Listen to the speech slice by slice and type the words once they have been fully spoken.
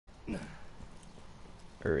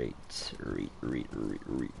Alright.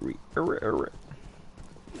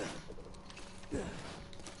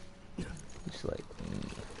 Just like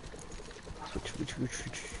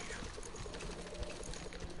switch.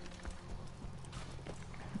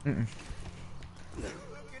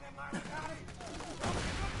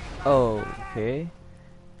 Okay.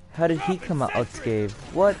 How did he come out unscathed?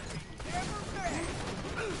 What?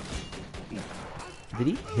 Did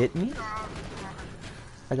he hit me?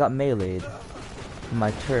 I got meleeed.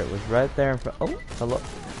 My turret was right there in front. Oh, hello.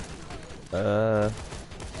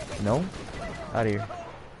 No. Out of here.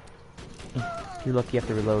 You're lucky you have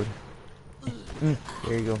to reload.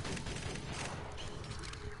 There you go.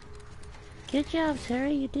 Good job,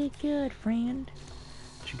 Terry. You did good, friend.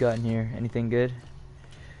 What you got in here? Anything good?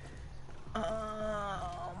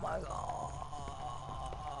 Oh my god.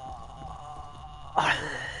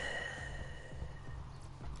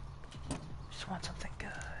 Just want something good.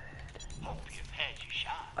 Hope you've had your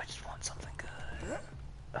shot. I just want something good.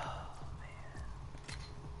 Oh man.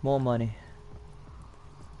 More money.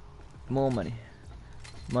 More money.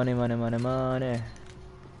 Money.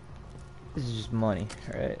 This is just money,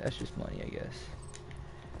 alright? That's just money, I guess.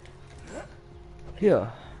 Yeah.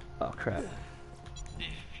 Oh crap. If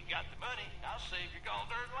you got the money, I'll save your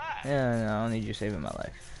gold-earned life. Yeah, no, I don't need you saving my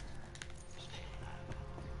life.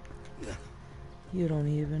 You don't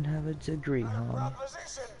even have a degree, huh?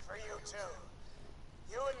 Proposition for you two.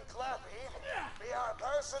 You and Clappy be our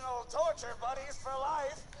personal torture buddies for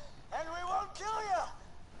life, and we won't kill you.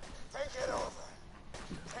 Think it over.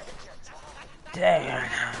 Take your time. Damn.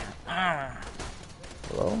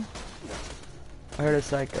 Hello? I heard a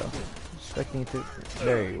psycho. Expecting to.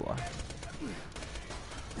 There you are.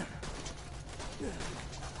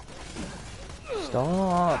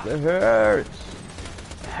 Stop! It hurts!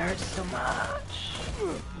 It hurts so much!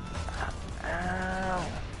 Ow!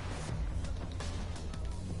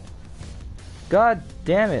 God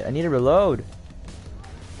damn it! I need to reload!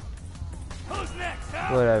 Who's next,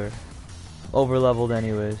 huh? Whatever. Over leveled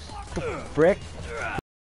anyways. Frick!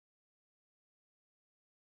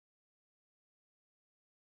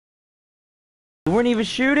 We weren't even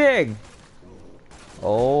shooting!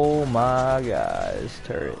 Oh my god, this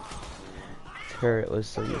turret. Turret was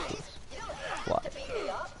so useless. Why?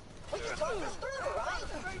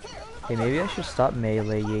 Hey, maybe I should stop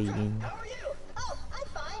meleeing.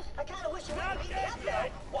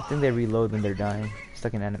 I think they reload when they're dying.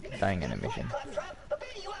 Stuck in dying animation.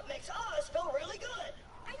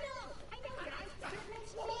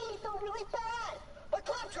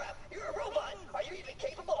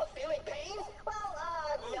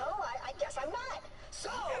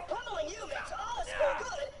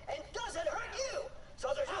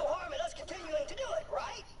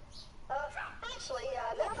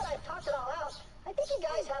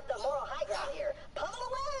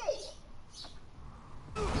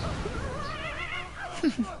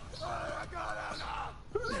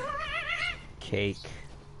 Cake.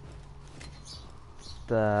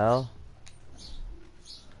 The hell?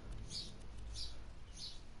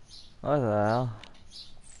 What the hell?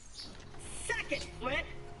 Second, Flint.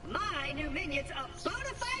 My new minion's a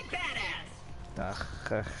bona fide badass.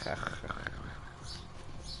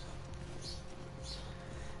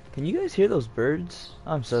 Can you guys hear those birds?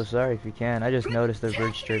 I'm so sorry if you can. I just noticed the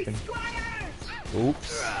birds chirping.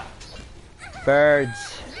 Oops.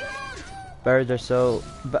 Birds. Birds are so...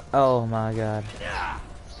 oh my god.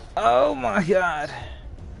 Oh my god.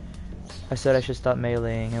 I said I should stop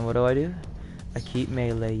meleeing, and what do? I keep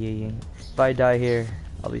meleeing. If I die here,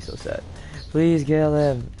 I'll be so sad. Please kill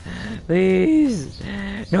him. Please.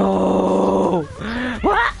 No.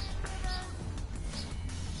 What?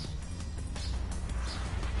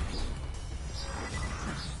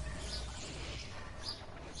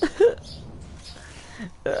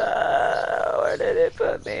 Where did it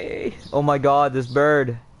put me? Oh my god, this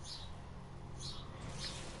bird.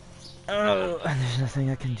 Oh, and there's nothing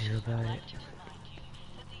I can do about it.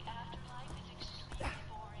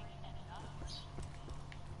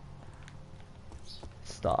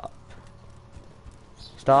 Stop.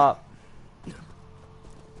 Stop.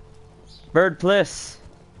 Bird, please.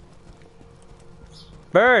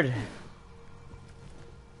 Bird.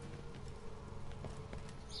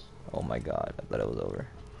 Oh my god, I thought it was over.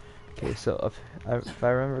 Okay, so if I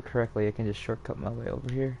remember correctly, I can just shortcut my way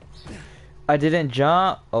over here. I didn't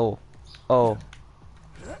jump. Oh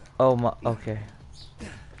my. Okay.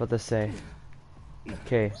 What to say?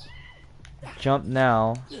 Okay. Jump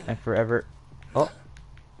now and forever. Oh.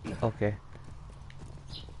 Okay.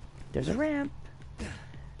 There's a ramp.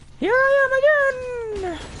 Here I am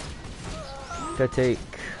again. To take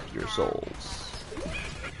your souls.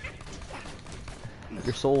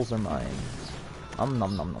 Your souls are mine. Nom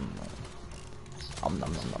nom nom nom nom. Nom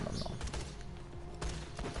nom nom nom nom nom.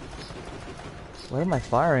 What am I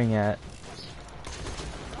firing at?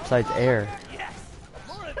 Besides air.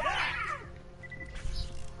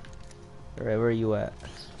 Alright, where are you at?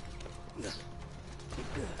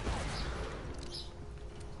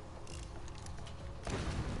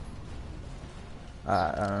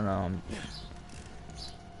 I don't know.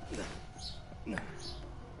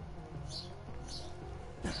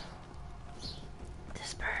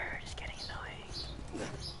 This bird is getting annoying.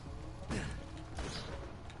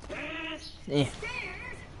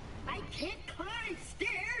 Stairs? I can't climb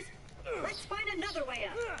stairs. Let's find another way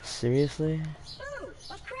up. Seriously? Ooh,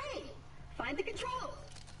 a crane. Find the controls.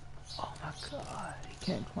 Oh my god, he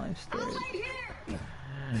can't climb I'll stairs. wait here.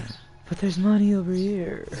 But there's money over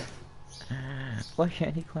here. Why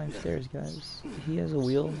can't he climb stairs, guys? He has a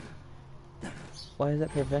wheel. Why does that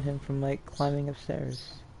prevent him from, like, climbing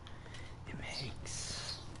upstairs? It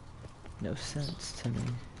makes no sense to me.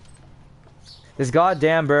 This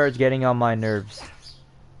goddamn bird's getting on my nerves.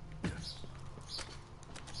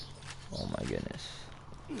 Oh my goodness.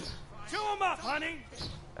 Chew 'em up, honey!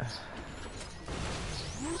 I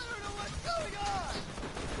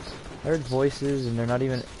heard voices and they're not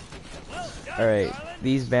even... Alright,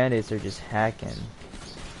 these bandits are just hacking.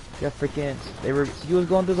 Yeah, freaking... He was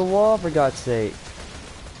going through the wall, for God's sake.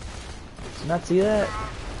 Did you not see that?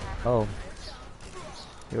 Oh.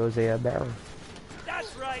 There was a barrel.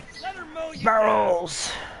 That's right, let her mow you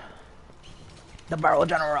Barrels! The barrel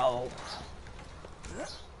general!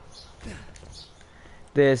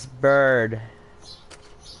 This bird.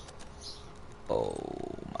 Oh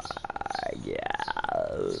my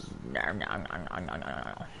god. No, no, no, no, no,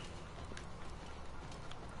 no.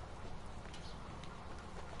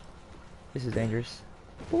 This is dangerous.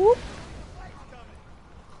 Whoop.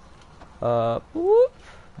 Whoop.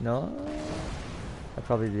 No. I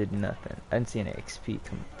probably did nothing. I didn't see any XP.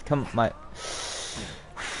 Come, my.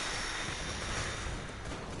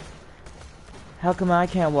 How come I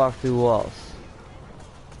can't walk through walls?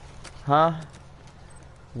 Huh?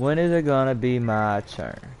 When is it gonna be my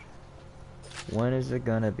turn? When is it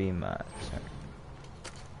gonna be my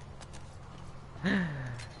turn?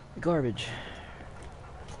 Garbage.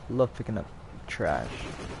 Love picking up trash.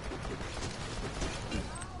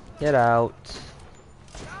 Get out.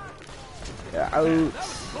 Get out.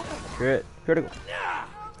 Critical.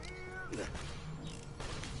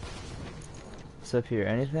 What's up here?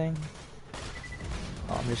 Anything?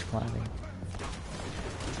 Oh, I'm just climbing.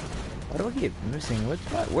 Why do I keep missing?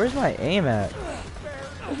 Where's my aim at?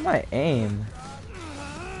 Where's my aim?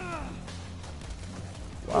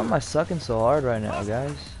 Why am I sucking so hard right now,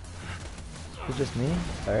 guys? It's just me?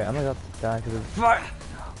 Alright, I'm gonna have to die because of fire!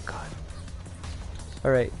 Oh god.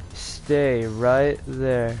 Alright, stay right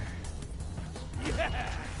there.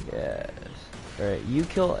 Yes. Alright, you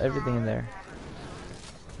kill everything in there.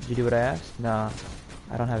 Did you do what I asked? Nah.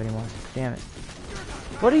 I don't have any more. Damn it.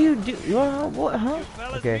 What do you do? What, huh?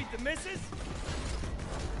 Okay.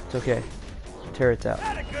 It's okay. Turret's out.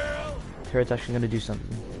 Turret's actually gonna do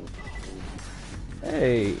something.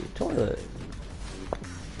 Hey, toilet.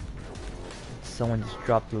 Someone just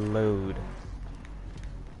dropped a load.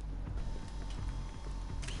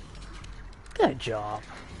 Good job.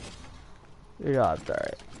 Good job,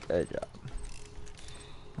 alright. Good job.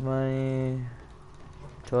 Money.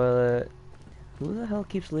 Toilet. Who the hell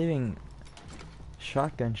keeps leaving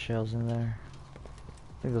shotgun shells in there?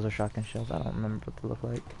 I think those are shotgun shells. I don't remember what they look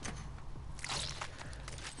like.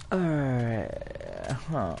 Alright.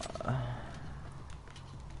 Huh.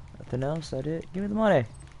 Nothing else? That it? Give me the money.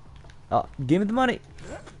 Oh, give me the money.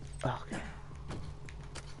 Okay.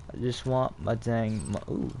 I just want my dang.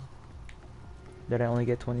 Ooh. Did I only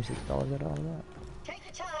get $26 out of all that? Take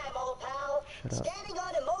your time, old pal. Shut up. Standing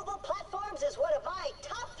on immobile platforms is one of my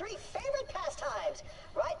top 3 favorite pastimes.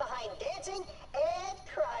 Right behind dancing and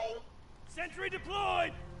crying. Sentry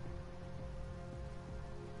deployed!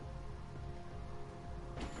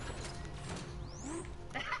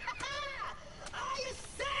 I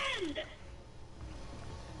ascend!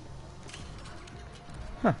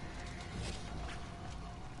 Huh.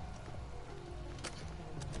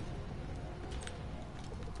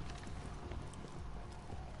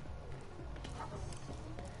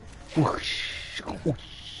 Whoosh,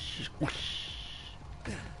 whoosh, whoosh.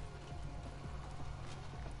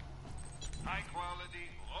 High quality,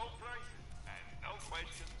 low prices, and no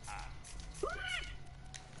questions asked.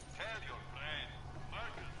 Tell your friend,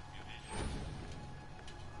 Marcus Munitions.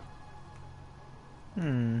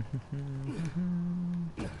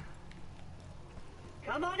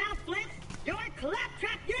 Come on out, Flint! Your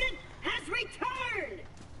claptrap unit has returned!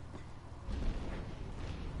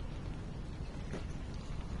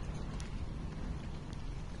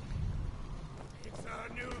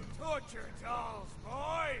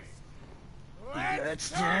 Let's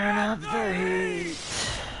turn up the heat.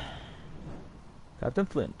 Captain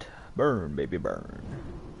Flint, burn, baby, burn.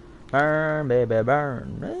 Burn, baby,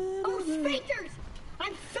 burn. Oh, sphincters!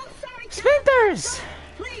 I'm so sorry, Captain. Sphincters!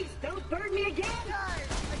 Please, don't burn me again.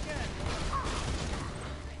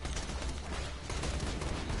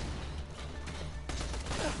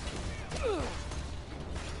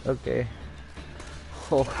 Okay.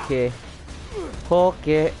 Okay.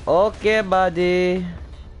 Okay. Okay, buddy.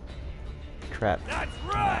 Crap. That's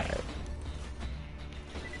right. Alright.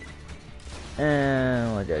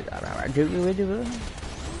 And what did I do?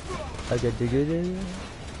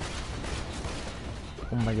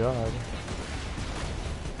 Oh my god.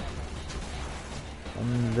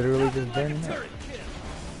 I'm literally just burning up.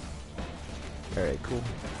 Alright, cool.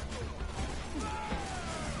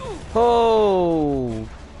 Oh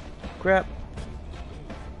crap.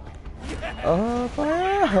 Oh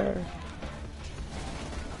fire.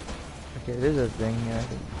 Okay, there's a thing here.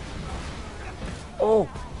 Oh,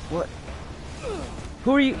 what?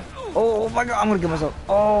 Who are you? Oh my god, I'm gonna kill myself.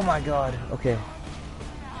 Oh my god. Okay.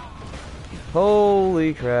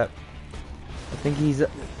 Holy crap. I think he's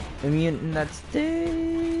immune in that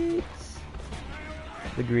state.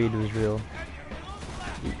 The greed was real.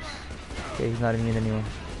 Oops. Okay, he's not immune anymore.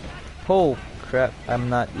 Oh crap, I'm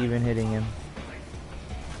not even hitting him.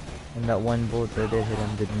 And that one bullet that did hit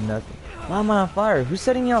him did nothing. Why am I on fire? Who's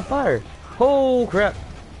setting me on fire? Oh crap.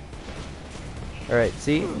 Alright,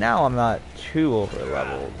 see? Now I'm not too over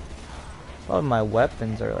leveled. All of my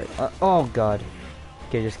weapons are like... oh god.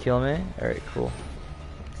 Okay, just kill me? Alright, cool.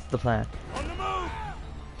 That's the plan. On the move.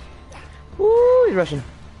 Woo, he's rushing.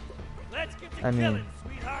 Let's get to I mean, killing,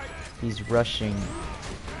 sweetheart. he's rushing.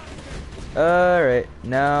 Alright,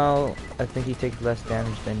 now I think he takes less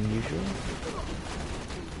damage than usual.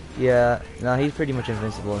 Yeah, no, he's pretty much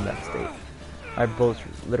invincible in that state. Our bullets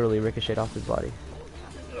literally ricochet off his body.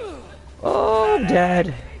 Oh, I'm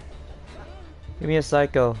dead. Give me a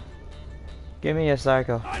psycho. Give me a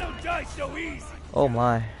psycho. I don't die so easy. Oh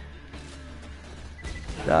my.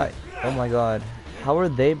 Die. Oh my god. How are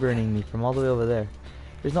they burning me from all the way over there?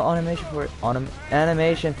 There's no animation for it.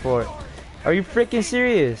 Animation for it. Are you freaking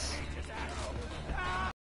serious?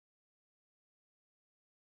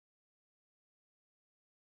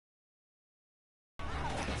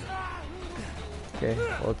 Okay,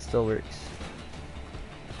 well it still works.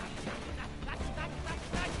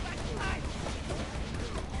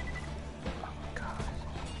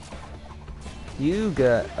 You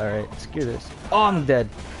got... Alright, screw this. Oh, I'm dead.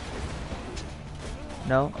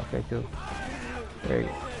 No? Okay, cool. There you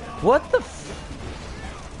go. What the f...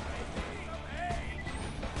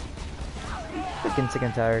 Freaking sick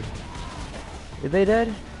and tired. Are they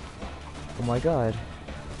dead? Oh my god.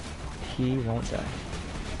 He won't die.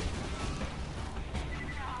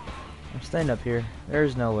 I'm staying up here.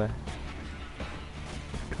 There's no way.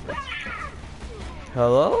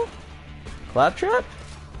 Hello? Claptrap?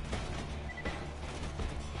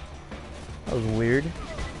 That was weird.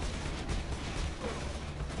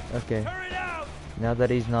 Okay. Now that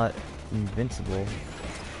he's not invincible.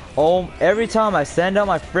 Oh, every time I send out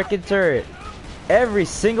my frickin' turret. Every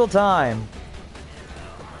single time.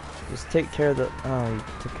 Just take care of the... Oh, he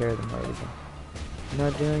took care of them already.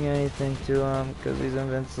 Not doing anything to him because he's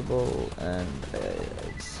invincible and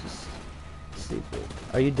it's just stupid.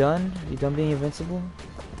 Are you done? Are you done being invincible?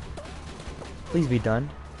 Please be done.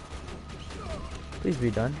 Please be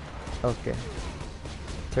done. Okay.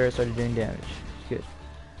 Turret started doing damage. Good.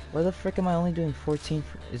 Why the frick am I only doing 14?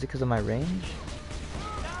 Is it because of my range?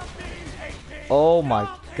 Oh my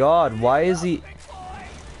god, why is he...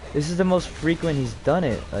 This is the most frequent he's done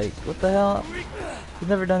it. Like, what the hell? He's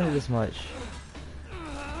never done it this much.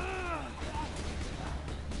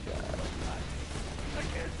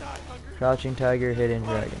 Crouching tiger, hidden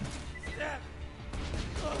dragon.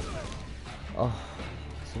 Oh,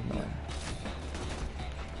 this is annoying.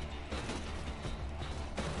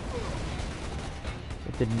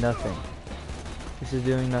 It did nothing. This is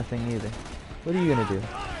doing nothing either. What are you gonna do?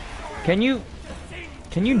 Can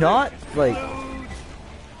you not? Like...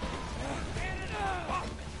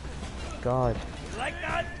 God.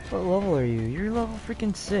 What level are you? You're level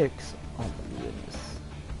freaking 6. Oh my goodness.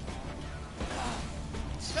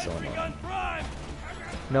 So annoying.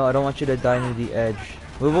 No, I don't want you to die near the edge.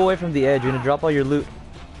 Move away from the edge. You're gonna drop all your loot.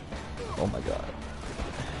 Oh my god.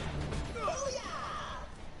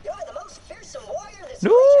 You're the most fearsome warrior this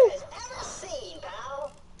No! creature has ever seen,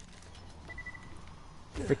 pal.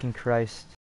 Freaking Christ.